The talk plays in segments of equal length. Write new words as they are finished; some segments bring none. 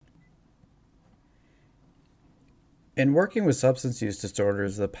In working with substance use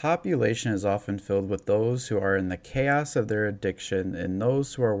disorders, the population is often filled with those who are in the chaos of their addiction and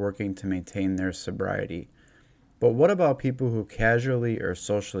those who are working to maintain their sobriety. But what about people who casually or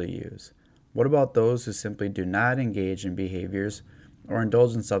socially use? What about those who simply do not engage in behaviors or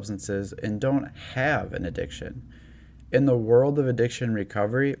indulge in substances and don't have an addiction? In the world of addiction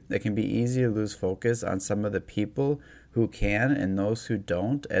recovery, it can be easy to lose focus on some of the people who can and those who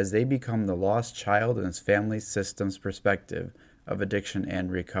don't as they become the lost child in its family system's perspective of addiction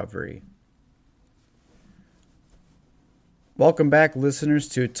and recovery. Welcome back, listeners,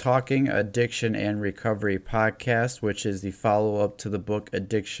 to Talking Addiction and Recovery podcast, which is the follow up to the book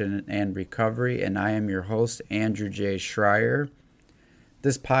Addiction and Recovery. And I am your host, Andrew J. Schreier.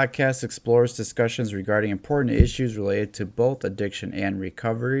 This podcast explores discussions regarding important issues related to both addiction and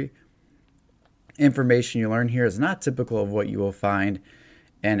recovery. Information you learn here is not typical of what you will find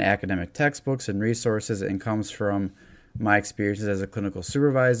in academic textbooks and resources and comes from my experiences as a clinical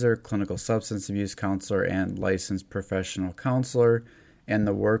supervisor, clinical substance abuse counselor, and licensed professional counselor, and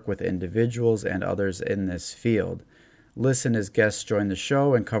the work with individuals and others in this field. Listen as guests join the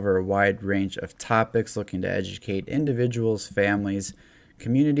show and cover a wide range of topics looking to educate individuals, families,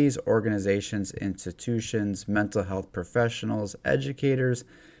 communities, organizations, institutions, mental health professionals, educators,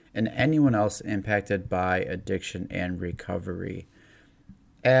 and anyone else impacted by addiction and recovery.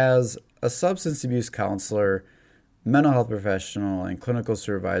 As a substance abuse counselor, mental health professional, and clinical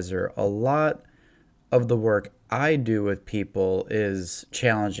supervisor, a lot of the work I do with people is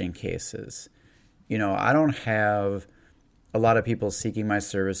challenging cases. I don't have a lot of people seeking my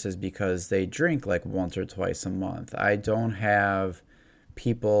services because they drink like once or twice a month. I don't have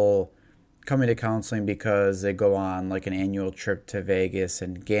people coming to counseling because they go on like an annual trip to Vegas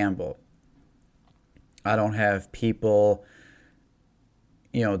and gamble. I don't have people,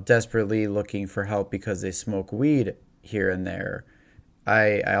 desperately looking for help because they smoke weed here and there.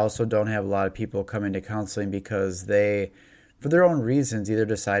 I also don't have a lot of people coming to counseling because they, for their own reasons, either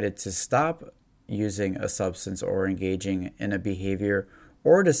decided to stop using a substance or engaging in a behavior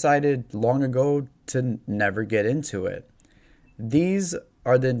or decided long ago to never get into it. These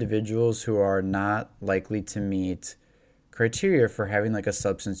are the individuals who are not likely to meet criteria for having like a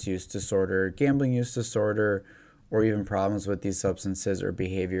substance use disorder, gambling use disorder, or even problems with these substances or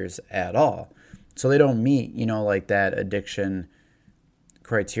behaviors at all. So they don't meet, like that addiction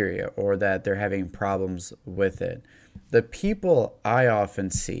criteria or that they're having problems with it. The people I often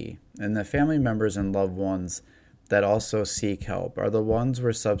see and the family members and loved ones that also seek help are the ones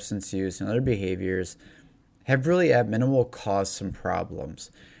where substance use and other behaviors have really at minimal caused some problems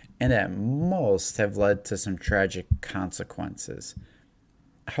and at most have led to some tragic consequences.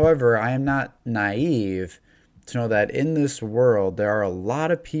 However, I am not naive to know that in this world there are a lot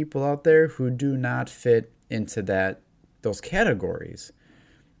of people out there who do not fit into those categories.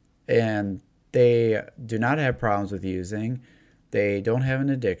 And they do not have problems with using, they don't have an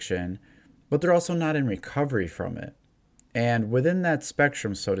addiction, but they're also not in recovery from it. And within that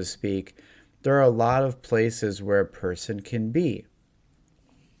spectrum, so to speak, there are a lot of places where a person can be.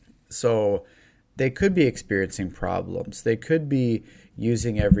 So they could be experiencing problems. They could be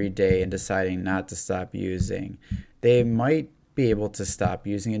using every day and deciding not to stop using. They might be able to stop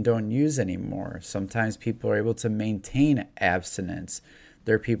using and don't use anymore. Sometimes people are able to maintain abstinence.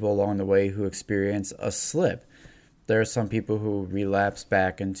 There are people along the way who experience a slip. There are some people who relapse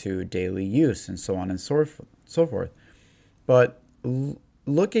back into daily use and so on and so forth. But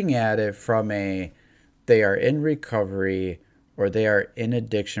looking at it from they are in recovery or they are in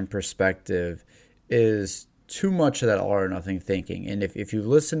addiction perspective is too much of that all or nothing thinking. And if you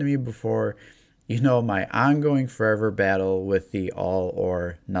listened to me before, you know my ongoing forever battle with the all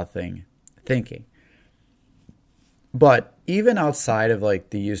or nothing thinking. But even outside of like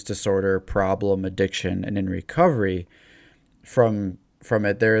the use disorder, problem, addiction, and in recovery from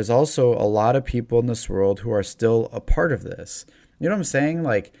it, there is also a lot of people in this world who are still a part of this. You know what I'm saying?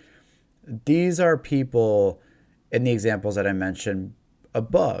 Like, these are people in the examples that I mentioned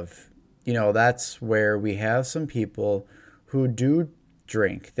above. That's where we have some people who do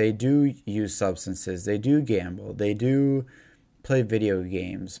drink. They do use substances. They do gamble. They do play video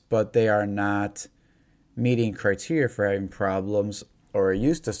games, but they are not meeting criteria for having problems or a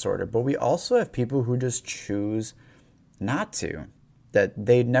use disorder. But we also have people who just choose not to, that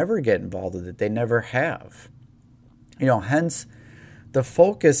they never get involved with it. They never have. Hence, the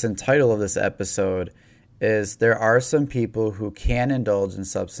focus and title of this episode is there are some people who can indulge in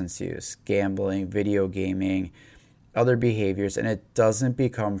substance use, gambling, video gaming, other behaviors, and it doesn't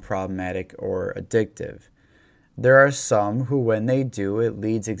become problematic or addictive. There are some who, when they do, it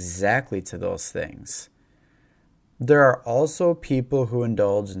leads exactly to those things. There are also people who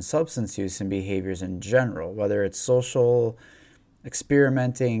indulge in substance use and behaviors in general, whether it's social,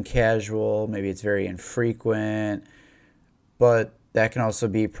 experimenting, casual, maybe it's very infrequent, but that can also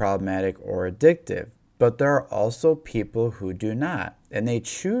be problematic or addictive. But there are also people who do not, and they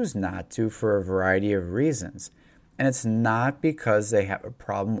choose not to for a variety of reasons. And it's not because they have a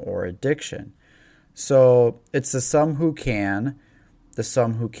problem or addiction. So it's the some who can, the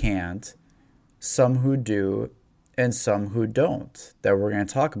some who can't, some who do, and some who don't that we're going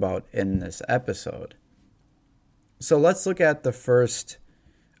to talk about in this episode. So let's look at the first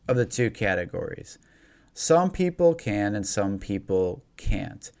of the two categories. Some people can and some people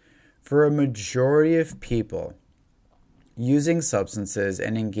can't. For a majority of people, using substances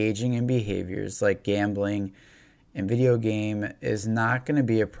and engaging in behaviors like gambling and video game is not going to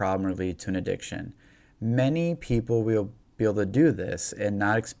be a problem or lead to an addiction. Many people will be able to do this and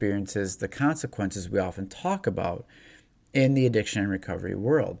not experience the consequences we often talk about in the addiction and recovery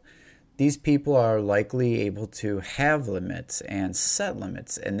world. These people are likely able to have limits and set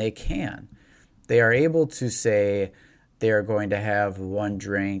limits, and they can. They are able to say they are going to have one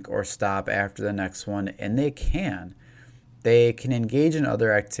drink or stop after the next one, and they can. They can engage in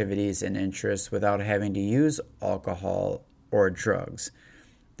other activities and interests without having to use alcohol or drugs.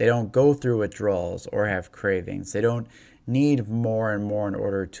 They don't go through withdrawals or have cravings. They don't need more and more in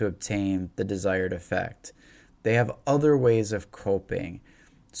order to obtain the desired effect. They have other ways of coping.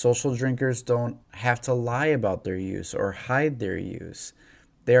 Social drinkers don't have to lie about their use or hide their use.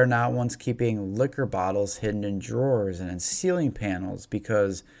 They are not ones keeping liquor bottles hidden in drawers and in ceiling panels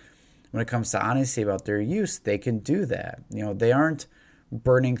because when it comes to honesty about their use, they can do that. They aren't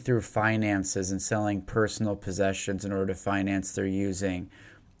burning through finances and selling personal possessions in order to finance their using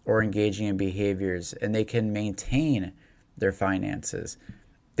or engaging in behaviors, and they can maintain their finances.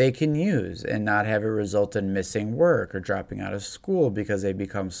 They can use and not have it result in missing work or dropping out of school because they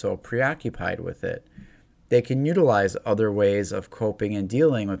become so preoccupied with it. They can utilize other ways of coping and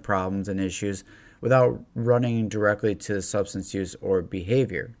dealing with problems and issues without running directly to the substance use or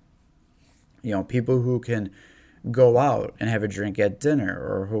behavior. People who can go out and have a drink at dinner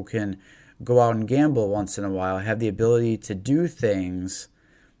or who can go out and gamble once in a while have the ability to do things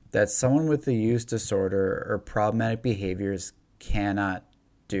that someone with a use disorder or problematic behaviors cannot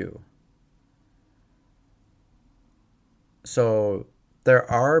do. So there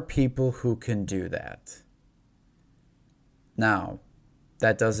are people who can do that. Now,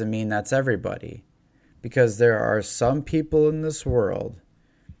 that doesn't mean that's everybody, because there are some people in this world,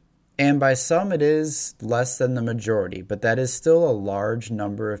 and by some it is less than the majority, but that is still a large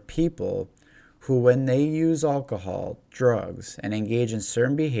number of people who, when they use alcohol, drugs, and engage in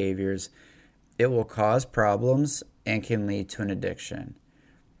certain behaviors, it will cause problems and can lead to an addiction.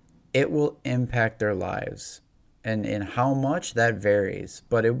 It will impact their lives, and in how much, that varies,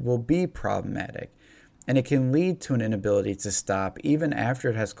 but it will be problematic. And it can lead to an inability to stop even after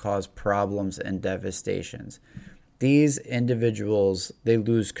it has caused problems and devastations. These individuals, they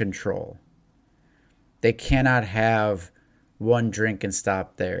lose control. They cannot have one drink and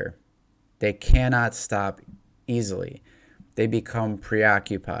stop there. They cannot stop easily. They become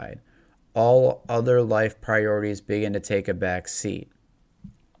preoccupied. All other life priorities begin to take a back seat.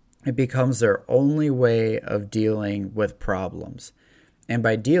 It becomes their only way of dealing with problems. And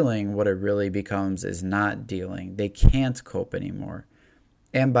by dealing, what it really becomes is not dealing. They can't cope anymore.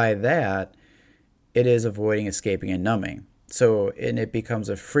 And by that, it is avoiding, escaping, and numbing. And it becomes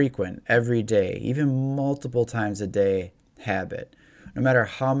a frequent, everyday, even multiple times a day habit. No matter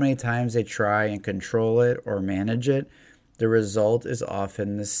how many times they try and control it or manage it, the result is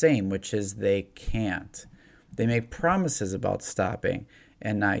often the same, which is they can't. They make promises about stopping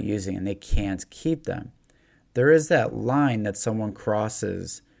and not using, and they can't keep them. There is that line that someone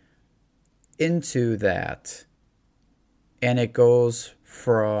crosses into that, and it goes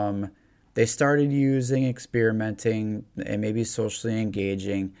from they started using, experimenting, and maybe socially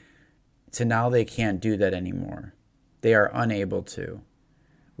engaging to now they can't do that anymore. They are unable to.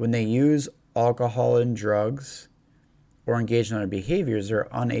 When they use alcohol and drugs or engage in other behaviors, they're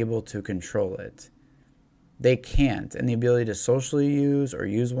unable to control it. They can't. And the ability to socially use or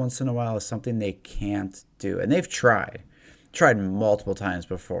use once in a while is something they can't do. And they've tried multiple times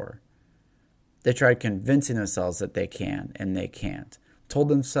before. They tried convincing themselves that they can, and they can't. Told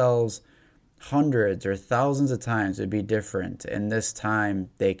themselves hundreds or thousands of times it would be different, and this time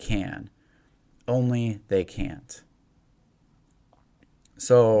they can. Only they can't.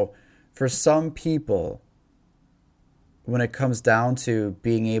 So for some people, when it comes down to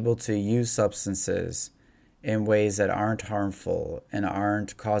being able to use substances in ways that aren't harmful and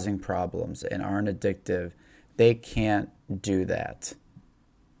aren't causing problems and aren't addictive, they can't do that.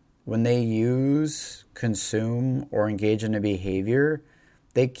 When they use, consume, or engage in a behavior,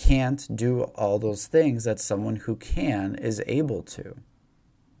 they can't do all those things that someone who can is able to.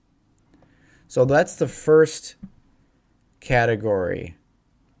 So that's the first category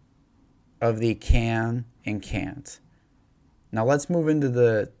of the can and can't. Now let's move into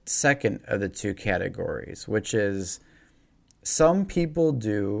the second of the two categories, which is some people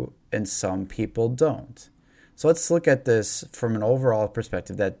do and some people don't. So let's look at this from an overall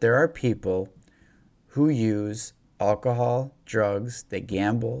perspective, that there are people who use alcohol, drugs, they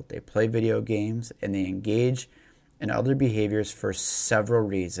gamble, they play video games, and they engage in other behaviors for several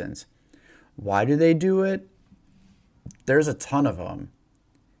reasons. Why do they do it? There's a ton of them.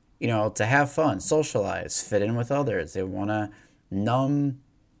 To have fun, socialize, fit in with others. They want to numb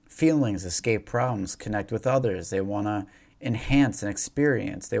feelings, escape problems, connect with others. They want to enhance an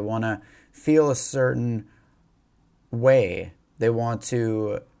experience. They want to feel a certain way. They want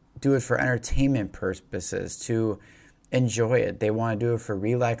to do it for entertainment purposes, to enjoy it. They want to do it for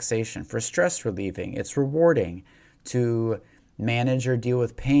relaxation, for stress relieving. It's rewarding to manage or deal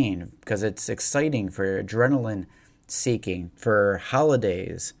with pain because it's exciting, for adrenaline seeking, for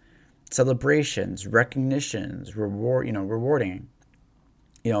holidays, celebrations, recognitions, rewarding.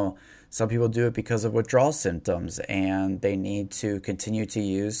 Some people do it because of withdrawal symptoms and they need to continue to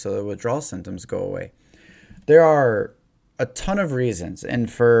use so the withdrawal symptoms go away. There are a ton of reasons,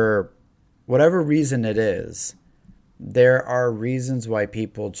 and for whatever reason it is, there are reasons why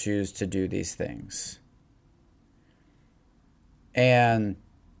people choose to do these things. And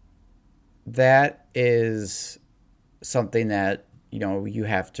that is something that, you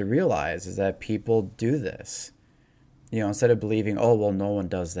have to realize, is that people do this. Instead of believing, oh, well, no one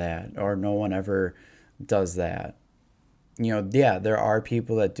does that, or no one ever does that. There are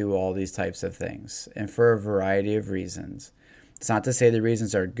people that do all these types of things, and for a variety of reasons. It's not to say the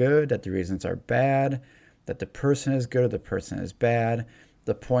reasons are good, that the reasons are bad, that the person is good or the person is bad.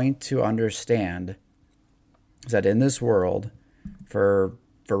 The point to understand is that in this world, for a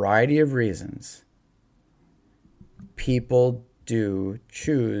variety of reasons, people do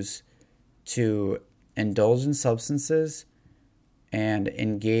choose to indulge in substances and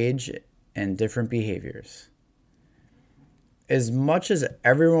engage in different behaviors. As much as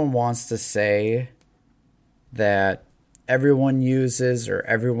everyone wants to say that everyone uses or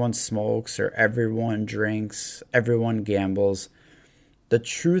everyone smokes or everyone drinks, everyone gambles, the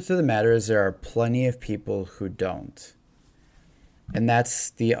truth of the matter is there are plenty of people who don't. And that's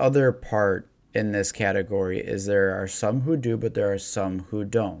the other part in this category, is there are some who do, but there are some who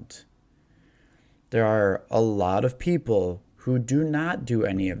don't. There are a lot of people who do not do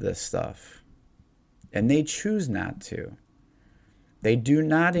any of this stuff, and they choose not to. They do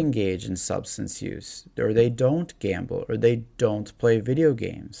not engage in substance use, or they don't gamble, or they don't play video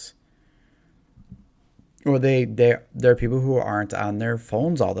games. Or there are people who aren't on their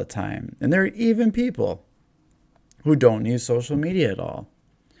phones all the time. And there are even people who don't use social media at all.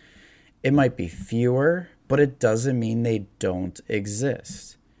 It might be fewer, but it doesn't mean they don't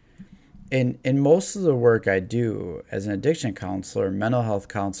exist. In most of the work I do as an addiction counselor, mental health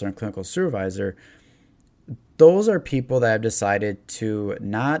counselor, and clinical supervisor, those are people that have decided to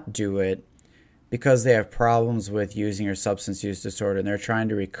not do it because they have problems with using or substance use disorder and they're trying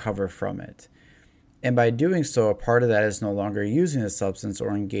to recover from it. And by doing so, a part of that is no longer using the substance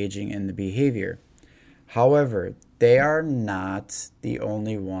or engaging in the behavior. However, they are not the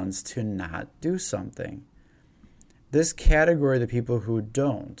only ones to not do something. This category of the people who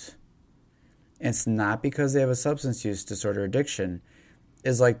don't, it's not because they have a substance use disorder addiction,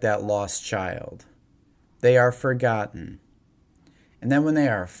 is like that lost child. They are forgotten. And then when they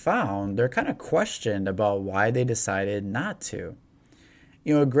are found, they're kind of questioned about why they decided not to.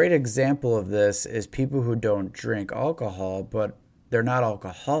 A great example of this is people who don't drink alcohol, but they're not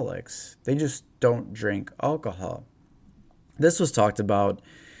alcoholics. They just don't drink alcohol. This was talked about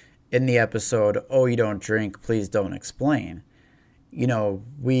in the episode, Oh, You Don't Drink, Please Don't Explain.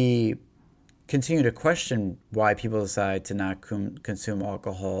 We continue to question why people decide to not consume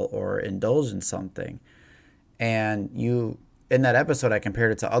alcohol or indulge in something. And in that episode, I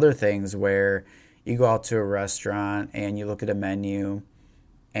compared it to other things where you go out to a restaurant and you look at a menu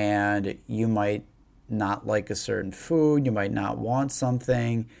and you might not like a certain food, you might not want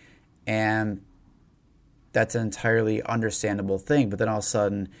something, and that's an entirely understandable thing. But then all of a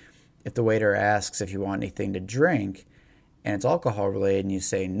sudden, if the waiter asks if you want anything to drink and it's alcohol related and you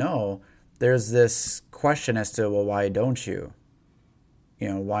say no, there's this question as to, well, why don't you?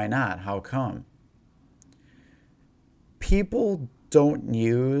 Why not? How come? People don't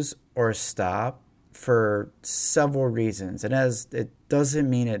use or stop for several reasons. And as it doesn't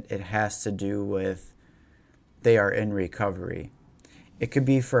mean it has to do with they are in recovery. It could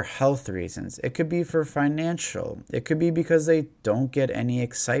be for health reasons. It could be for financial. It could be because they don't get any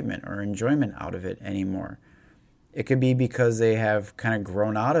excitement or enjoyment out of it anymore. It could be because they have kind of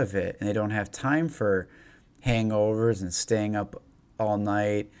grown out of it and they don't have time for hangovers and staying up all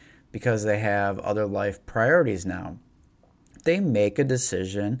night because they have other life priorities now. They make a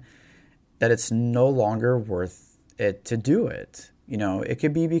decision that it's no longer worth it to do it. It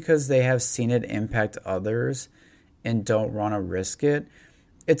could be because they have seen it impact others and don't want to risk it.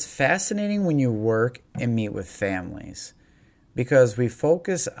 It's fascinating when you work and meet with families because we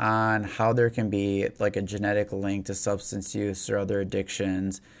focus on how there can be like a genetic link to substance use or other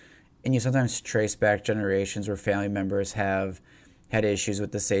addictions. And you sometimes trace back generations where family members have had issues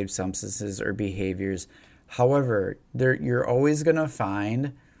with the same substances or behaviors. However, you're always going to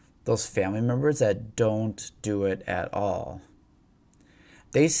find those family members that don't do it at all.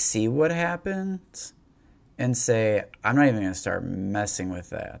 They see what happens and say, I'm not even going to start messing with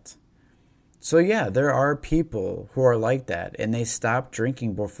that. So yeah, there are people who are like that and they stop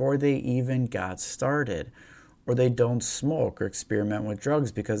drinking before they even got started, or they don't smoke or experiment with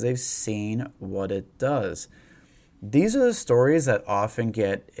drugs because they've seen what it does. These are the stories that often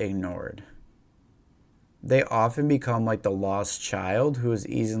get ignored. They often become like the lost child who is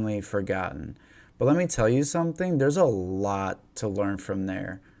easily forgotten. But let me tell you something, there's a lot to learn from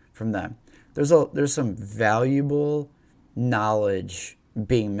them. There's some valuable knowledge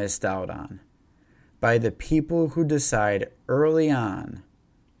being missed out on by the people who decide early on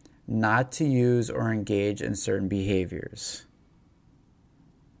not to use or engage in certain behaviors.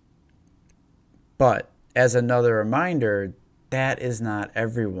 But as another reminder, that is not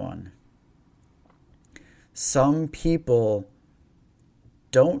everyone. Some people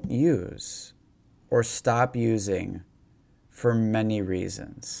don't use or stop using for many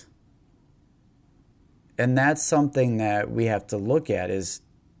reasons. And that's something that we have to look at, is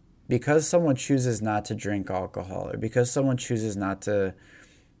because someone chooses not to drink alcohol, or because someone chooses not to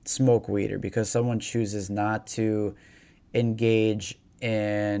smoke weed, or because someone chooses not to engage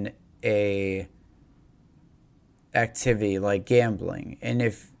in a activity like gambling. And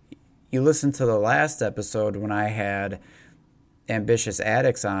if you listen to the last episode when I had Ambitious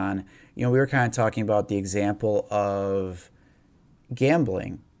Addicts on, we were kind of talking about the example of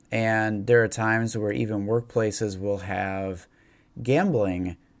gambling. And there are times where even workplaces will have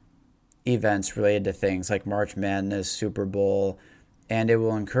gambling events related to things like March Madness, Super Bowl, and it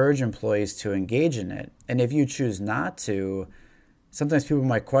will encourage employees to engage in it. And if you choose not to, sometimes people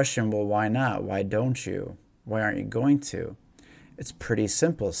might question, well, why not? Why don't you? Why aren't you going to? It's pretty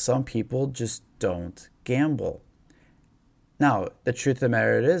simple. Some people just don't gamble. Now, the truth of the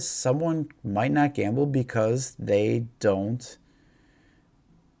matter is, someone might not gamble because they don't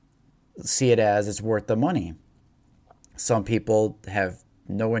see it as it's worth the money. Some people have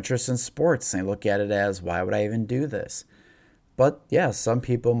no interest in sports and they look at it as, why would I even do this? But yeah, some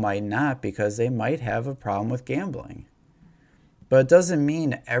people might not because they might have a problem with gambling. But it doesn't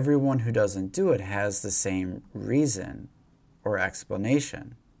mean everyone who doesn't do it has the same reason or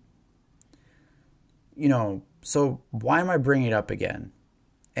explanation. So why am I bringing it up again?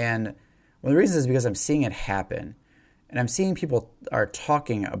 And one of the reasons is because I'm seeing it happen. And I'm seeing people are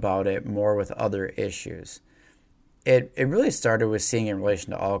talking about it more with other issues. It really started with seeing it in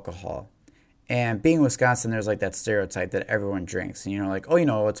relation to alcohol. And being in Wisconsin, there's like that stereotype that everyone drinks. And like,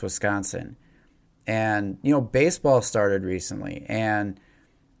 oh, it's Wisconsin. And, baseball started recently. And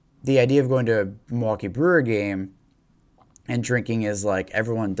the idea of going to a Milwaukee Brewer game and drinking is like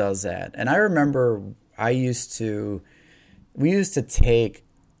everyone does that. And I remember we used to take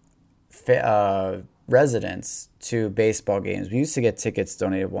residents to baseball games. We used to get tickets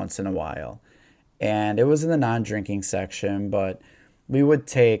donated once in a while. And it was in the non-drinking section, but we would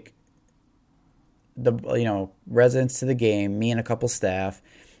take the residents to the game, me and a couple staff.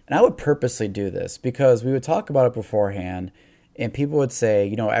 And I would purposely do this because we would talk about it beforehand and people would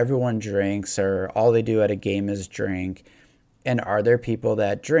say, everyone drinks, or all they do at a game is drink. And are there people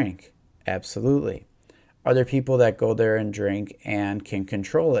that drink? Absolutely. Are there people that go there and drink and can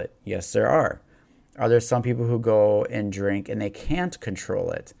control it? Yes, there are. Are there some people who go and drink and they can't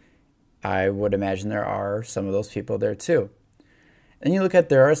control it? I would imagine there are some of those people there too. And you look at,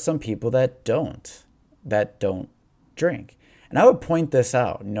 there are some people that don't drink. And I would point this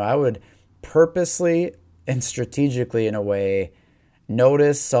out. I would purposely and strategically, in a way,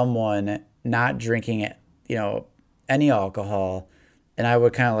 notice someone not drinking, any alcohol, and I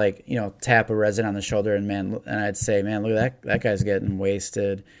would kind of tap a resident on the shoulder and I'd say, man, look at that guy's getting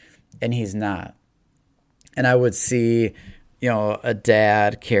wasted, and he's not. and I would see, a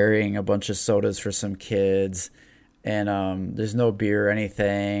dad carrying a bunch of sodas for some kids, and there's no beer or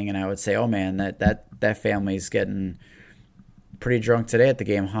anything, and I would say, "Oh man, that family's getting pretty drunk today at the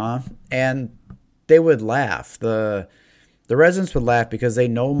game, huh?" And they would laugh. The residents would laugh because they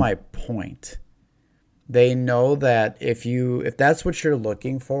know my point. They know that if that's what you're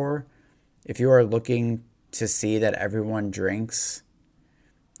looking for, if you are looking to see that everyone drinks,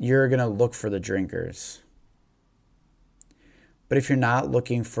 you're going to look for the drinkers. But if you're not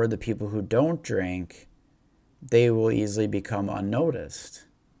looking for the people who don't drink, they will easily become unnoticed.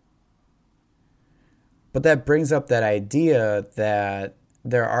 But that brings up that idea that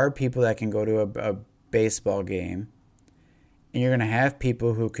there are people that can go to a baseball game, and you're going to have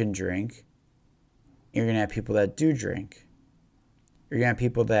people who can drink. You're going to have people that do drink. You're going to have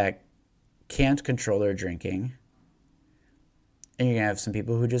people that can't control their drinking. And you're going to have some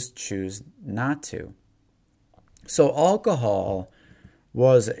people who just choose not to. So alcohol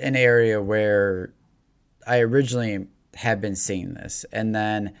was an area where I originally had been seeing this. And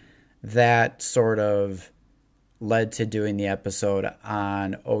then that sort of led to doing the episode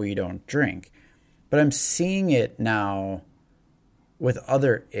on Oh, You Don't Drink. But I'm seeing it now with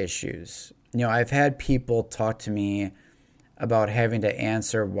other issues. I've had people talk to me about having to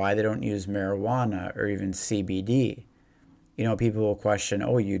answer why they don't use marijuana or even CBD. People will question,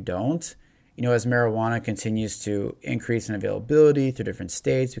 "Oh, you don't?" As marijuana continues to increase in availability through different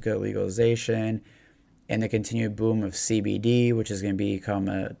states because of legalization and the continued boom of CBD, which is going to become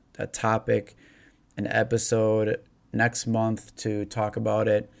a topic, an episode next month to talk about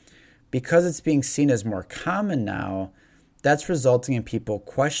it. Because it's being seen as more common now, that's resulting in people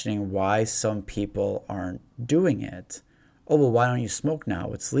questioning why some people aren't doing it. "Oh, well, why don't you smoke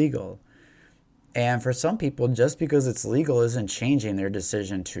now? It's legal." And for some people, just because it's legal isn't changing their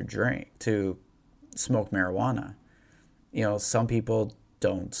decision to smoke marijuana. Some people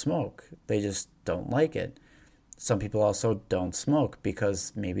don't smoke. They just don't like it. Some people also don't smoke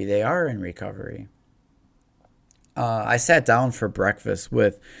because maybe they are in recovery. I sat down for breakfast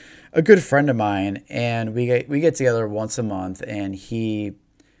with a good friend of mine, and we get together once a month, and he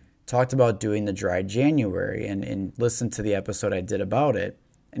talked about doing the dry January and listened to the episode I did about it.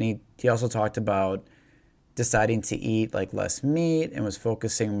 And he also talked about deciding to eat like less meat and was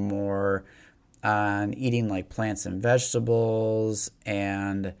focusing more on eating like plants and vegetables.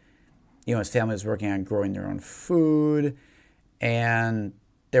 And, his family was working on growing their own food. And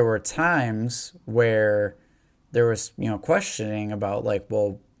there were times where there was, questioning about like,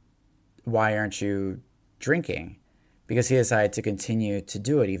 well, why aren't you drinking? Because he decided to continue to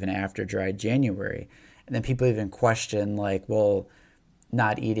do it even after dry January. And then people even question like, well,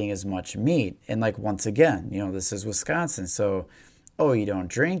 not eating as much meat. And like, once again, this is Wisconsin. So, "Oh, you don't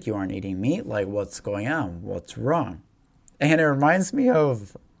drink, you aren't eating meat. Like, what's going on? What's wrong?" And it reminds me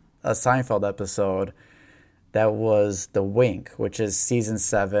of a Seinfeld episode that was The Wink, which is season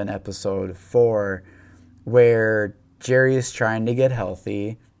 7, episode 4, where Jerry is trying to get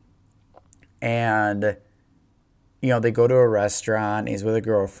healthy. And, they go to a restaurant, he's with a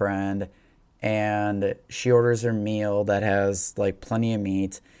girlfriend, and she orders her meal that has like plenty of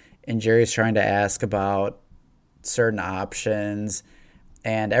meat, and Jerry's trying to ask about certain options,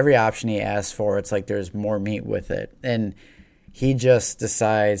 and every option he asks for, it's like there's more meat with it, and he just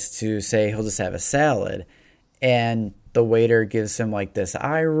decides to say he'll just have a salad, and the waiter gives him like this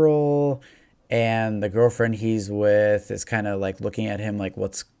eye roll, and the girlfriend he's with is kind of like looking at him like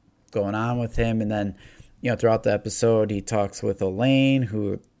what's going on with him. And then throughout the episode he talks with Elaine,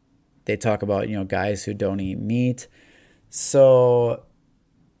 who they talk about, guys who don't eat meat. So,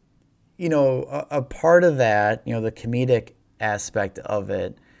 a part of that, the comedic aspect of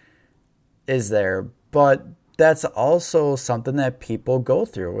it is there. But that's also something that people go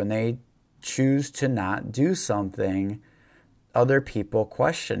through when they choose to not do something. Other people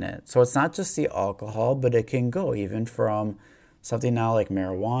question it. So it's not just the alcohol, but it can go even from something now like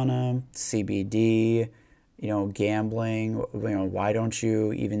marijuana, CBD, gambling, why don't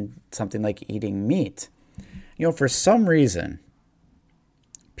you even something like eating meat? For some reason,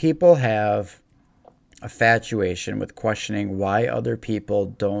 people have a infatuation with questioning why other people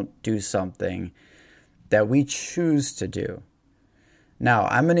don't do something that we choose to do. Now,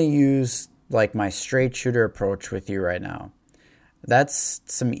 I'm going to use like my straight shooter approach with you right now. That's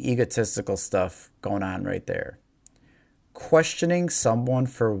some egotistical stuff going on right there. Questioning someone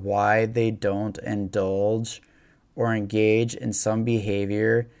for why they don't indulge or engage in some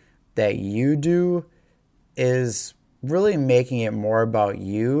behavior that you do is really making it more about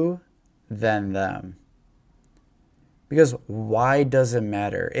you than them. Because why does it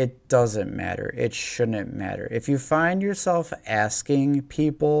matter? It doesn't matter. It shouldn't matter. If you find yourself asking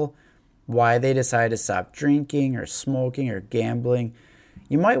people why they decide to stop drinking or smoking or gambling,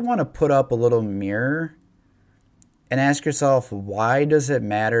 you might want to put up a little mirror and ask yourself, why does it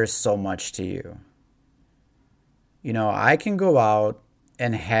matter so much to you? You know, I can go out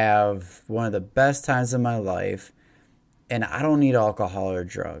and have one of the best times of my life, and I don't need alcohol or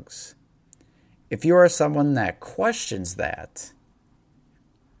drugs. If you are someone that questions that,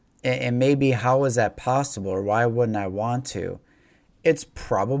 and maybe how is that possible, or why wouldn't I want to? It's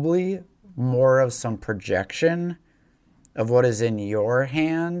probably more of some projection of what is in your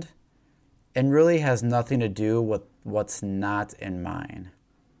hand and really has nothing to do with what's not in mine.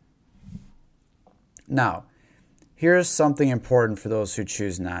 Now, here's something important for those who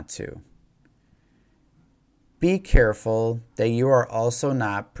choose not to. Be careful that you are also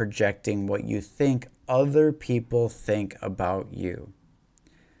not projecting what you think other people think about you.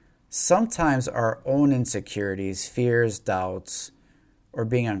 Sometimes our own insecurities, fears, doubts, or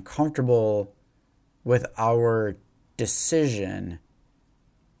being uncomfortable with our decision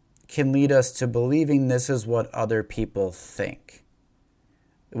can lead us to believing this is what other people think,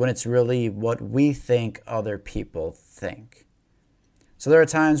 when it's really what we think other people think. So there are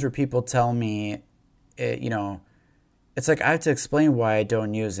times where people tell me, it's like I have to explain why I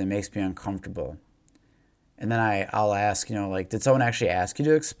don't use it. It makes me uncomfortable. And then I'll ask, did someone actually ask you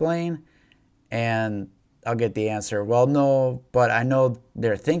to explain? And I'll get the answer, well, no, but I know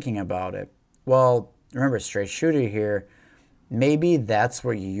they're thinking about it. Well, remember, straight shooter here, maybe that's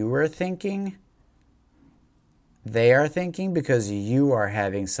what you were thinking. They are thinking because you are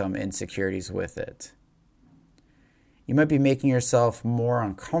having some insecurities with it. You might be making yourself more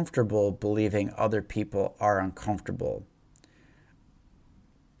uncomfortable believing other people are uncomfortable.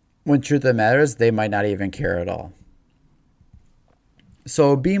 When truth of the matter is, they might not even care at all.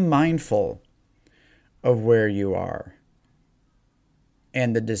 So be mindful of where you are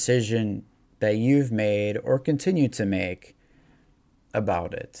and the decision that you've made or continue to make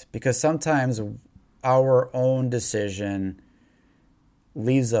about it. Because sometimes our own decision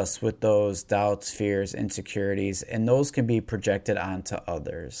leaves us with those doubts, fears, insecurities, and those can be projected onto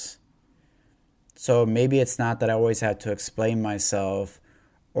others. So maybe it's not that I always have to explain myself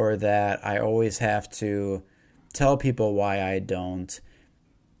or that I always have to tell people why I don't.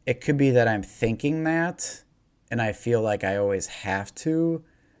 It could be that I'm thinking that and I feel like I always have to,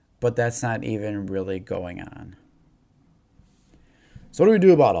 but that's not even really going on. So what do we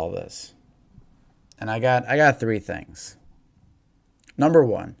do about all this? And I got 3 things. Number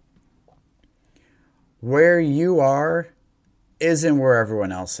 1, where you are isn't where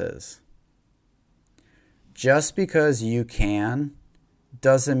everyone else is. Just because you can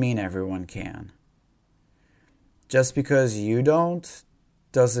doesn't mean everyone can. Just because you don't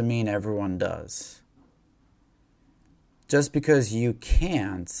doesn't mean everyone does. Just because you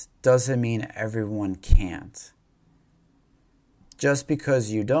can't doesn't mean everyone can't. Just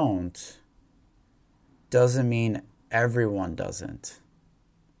because you don't doesn't mean everyone doesn't.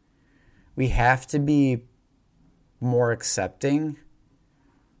 We have to be more accepting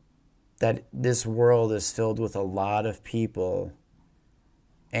that this world is filled with a lot of people,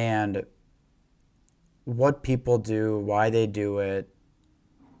 and what people do, why they do it,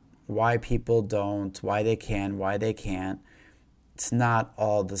 why people don't, why they can, why they can't. It's not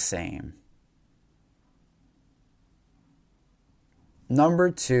all the same.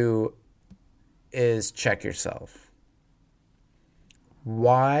 Number 2 is check yourself.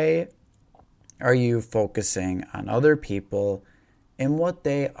 Why are you focusing on other people and what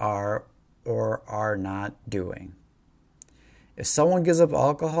they are or are not doing? If someone gives up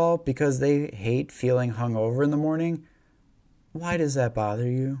alcohol because they hate feeling hungover in the morning, why does that bother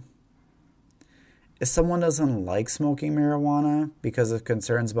you? If someone doesn't like smoking marijuana because of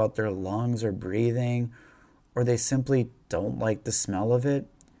concerns about their lungs or breathing, or they simply don't like the smell of it,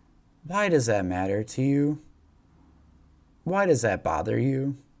 why does that matter to you? Why does that bother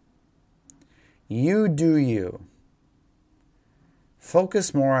you? You do you.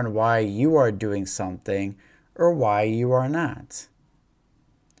 Focus more on why you are doing something or why you are not.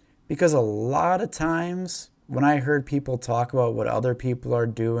 Because a lot of times when I heard people talk about what other people are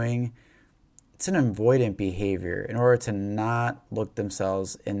doing, it's an avoidant behavior in order to not look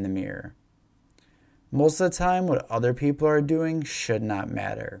themselves in the mirror. Most of the time, what other people are doing should not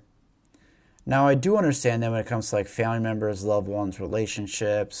matter. Now, I do understand that when it comes to like family members, loved ones,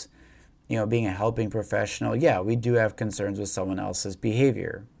 relationships, being a helping professional, yeah, we do have concerns with someone else's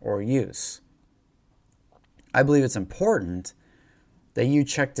behavior or use. I believe it's important that you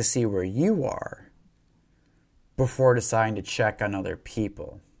check to see where you are before deciding to check on other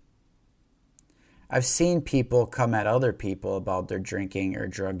people. I've seen people come at other people about their drinking or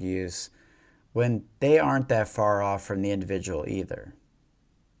drug use when they aren't that far off from the individual either.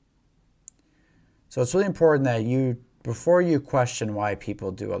 So it's really important that before you question why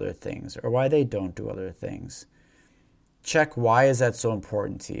people do other things or why they don't do other things, check why is that so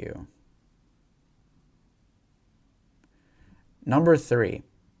important to you. Number 3,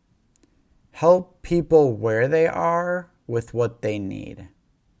 help people where they are with what they need.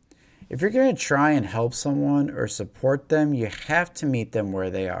 If you're going to try and help someone or support them, you have to meet them where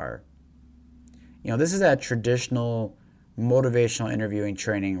they are. This is that traditional motivational interviewing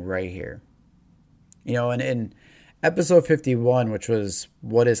training right here. And in episode 51, which was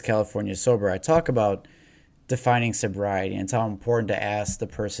What is California Sober, I talk about defining sobriety and it's how important to ask the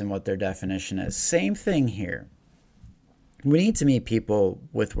person what their definition is. Same thing here. We need to meet people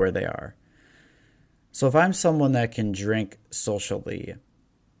with where they are. So if I'm someone that can drink socially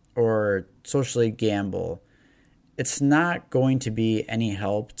or socially gamble, it's not going to be any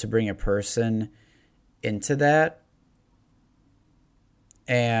help to bring a person into that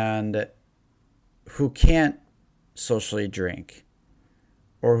and who can't socially drink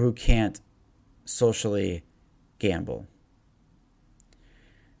or who can't socially gamble.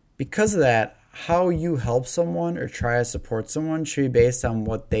 Because of that, how you help someone or try to support someone should be based on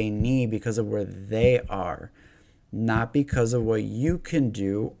what they need because of where they are, not because of what you can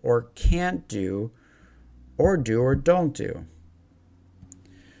do or can't do or don't do.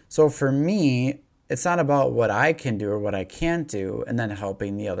 So for me, it's not about what I can do or what I can't do and then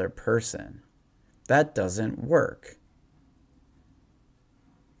helping the other person. That doesn't work.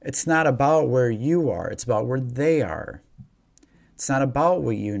 It's not about where you are. It's about where they are. It's not about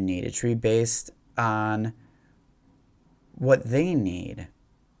what you need. It should be based on what they need.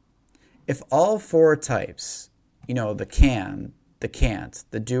 If all 4 types, the can, the can't,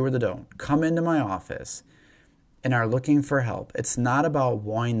 the do or the don't, come into my office and are looking for help, it's not about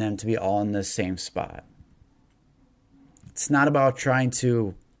wanting them to be all in the same spot. It's not about trying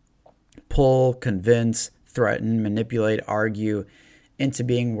to pull, convince, threaten, manipulate, argue into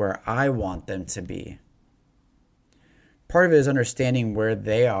being where I want them to be. Part of it is understanding where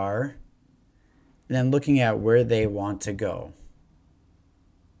they are and then looking at where they want to go.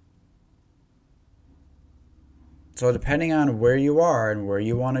 So depending on where you are and where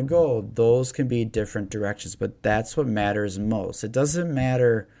you want to go, those can be different directions, but that's what matters most. It doesn't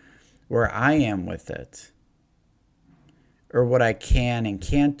matter where I am with it, or what I can and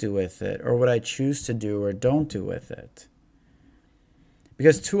can't do with it, or what I choose to do or don't do with it.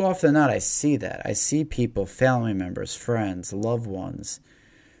 Because too often than not, I see that. I see people, family members, friends, loved ones,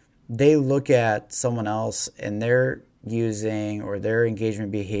 they look at someone else and they're using or their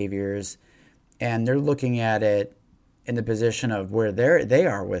engagement behaviors, and they're looking at it in the position of where they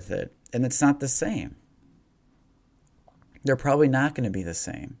are with it, and it's not the same. They're probably not going to be the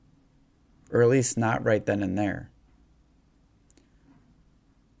same, or at least not right then and there.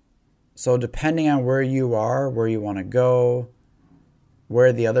 So depending on where you are, where you want to go,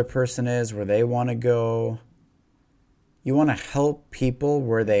 where the other person is, where they want to go, you want to help people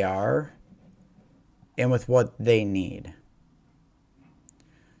where they are and with what they need.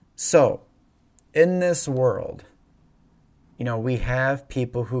 So, in this world, we have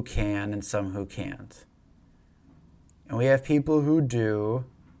people who can and some who can't. And we have people who do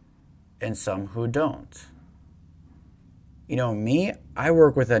and some who don't. Me, I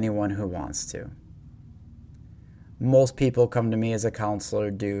work with anyone who wants to. Most people come to me as a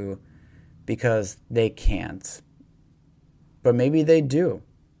counselor do because they can't. But maybe they do.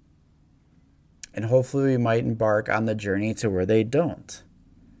 And hopefully we might embark on the journey to where they don't.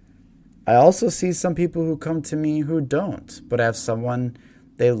 I also see some people who come to me who don't, but have someone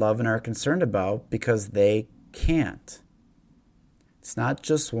they love and are concerned about because they can't. It's not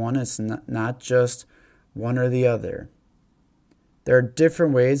just one, it's not just one or the other. There are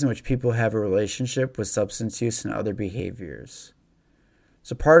different ways in which people have a relationship with substance use and other behaviors.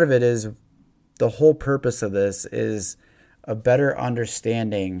 So part of it is, the whole purpose of this is a better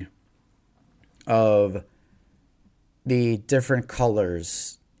understanding of the different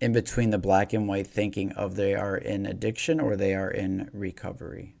colors in between the black and white thinking of they are in addiction or they are in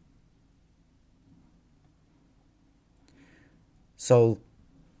recovery. So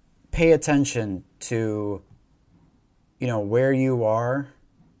pay attention to where you are,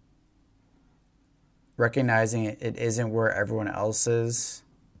 recognizing it isn't where everyone else is.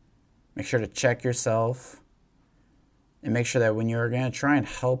 Make sure to check yourself and make sure that when you're going to try and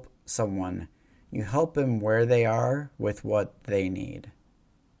help someone, you help them where they are with what they need.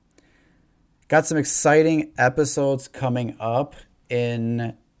 got some exciting episodes coming up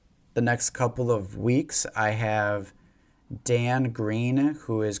in the next couple of weeks. I have Dan Green,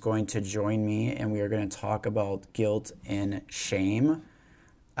 who is going to join me, and we are going to talk about guilt and shame.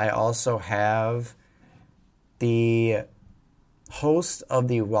 I also have the host of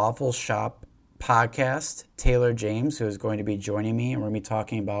the Waffle Shop podcast, Taylor James, who is going to be joining me, and we're going to be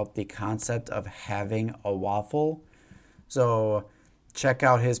talking about the concept of having a waffle. So check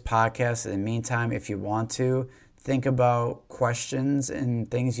out his podcast. In the meantime, if you want to, think about questions and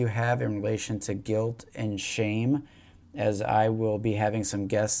things you have in relation to guilt and shame, as I will be having some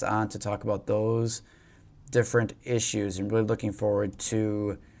guests on to talk about those different issues, and really looking forward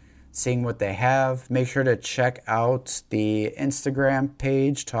to seeing what they have. Make sure to check out the Instagram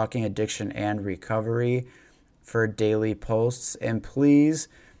page, Talking Addiction and Recovery, for daily posts. And please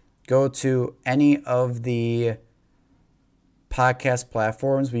go to any of the podcast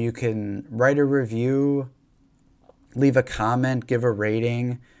platforms where you can write a review, leave a comment, give a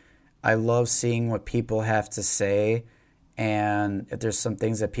rating. I love seeing what people have to say. And if there's some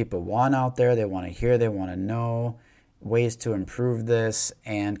things that people want out there, they want to hear, they want to know, ways to improve this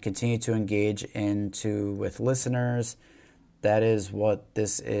and continue to engage with listeners, that is what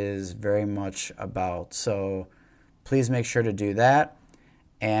this is very much about. So please make sure to do that.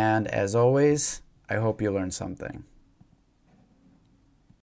 And as always, I hope you learned something.